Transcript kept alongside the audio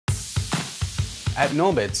At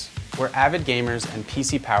Nullbits, we're avid gamers and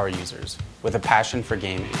PC power users with a passion for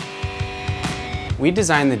gaming. We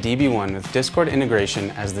designed the DB1 with Discord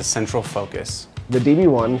integration as the central focus. The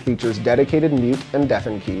DB1 features dedicated mute and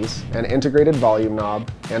deafen keys, an integrated volume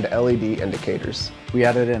knob, and LED indicators. We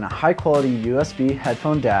added in a high-quality USB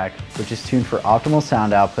headphone DAC, which is tuned for optimal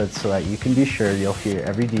sound outputs so that you can be sure you'll hear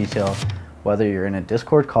every detail, whether you're in a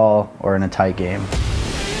Discord call or in a tight game.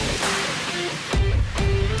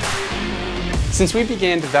 Since we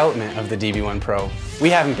began development of the DB1 Pro, we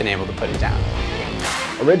haven't been able to put it down.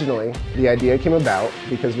 Originally, the idea came about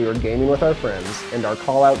because we were gaming with our friends and our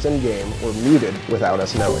callouts in-game were muted without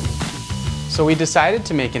us knowing. So we decided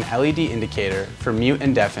to make an LED indicator for mute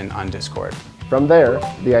and deafen on Discord. From there,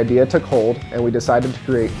 the idea took hold and we decided to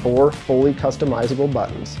create 4 fully customizable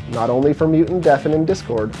buttons, not only for mute and deafen in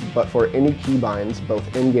Discord, but for any keybinds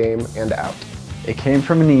both in-game and out. It came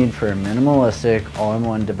from a need for a minimalistic,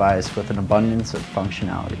 all-in-one device with an abundance of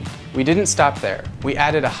functionality. We didn't stop there. We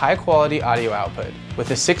added a high-quality audio output with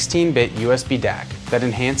a 16-bit USB DAC that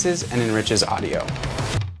enhances and enriches audio.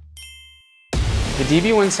 The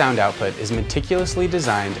DB1 sound output is meticulously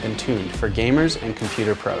designed and tuned for gamers and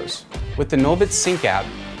computer pros. With the Nullbits Sync app,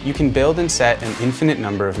 you can build and set an infinite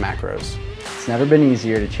number of macros. It's never been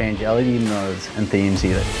easier to change LED modes and themes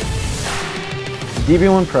either. The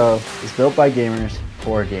DB1 Pro is built by gamers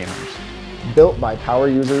for gamers. Built by power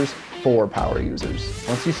users for power users.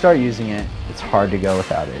 Once you start using it, it's hard to go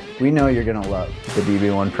without it. We know you're going to love the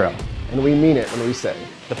DB1 Pro. And we mean it when we say,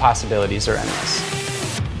 the possibilities are endless.